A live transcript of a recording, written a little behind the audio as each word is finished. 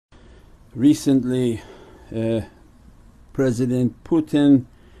Recently President Putin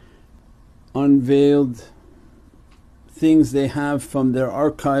unveiled things they have from their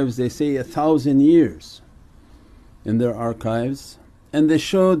archives, they say 1,000 years in their archives, and they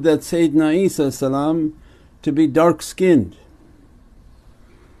showed that Sayyidina Isa salam to be dark skinned,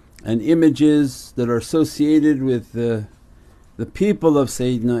 and images that are associated with the people of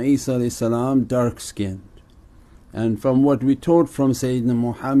Sayyidina Isa salam dark skinned. And from what we taught from Sayyidina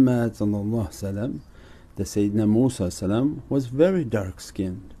Muhammad that Sayyidina Musa was very dark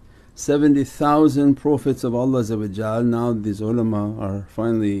skinned. 70,000 Prophets of Allah now these ulama are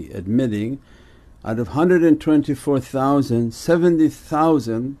finally admitting, out of 124,000,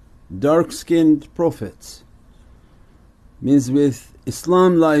 70,000 dark skinned Prophets. Means with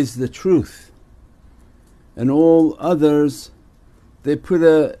Islam lies the truth, and all others they put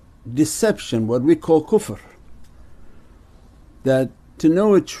a deception, what we call kufr, that to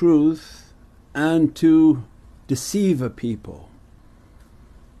know a truth and to deceive a people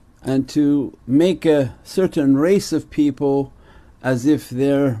and to make a certain race of people as if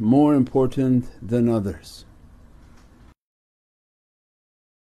they're more important than others.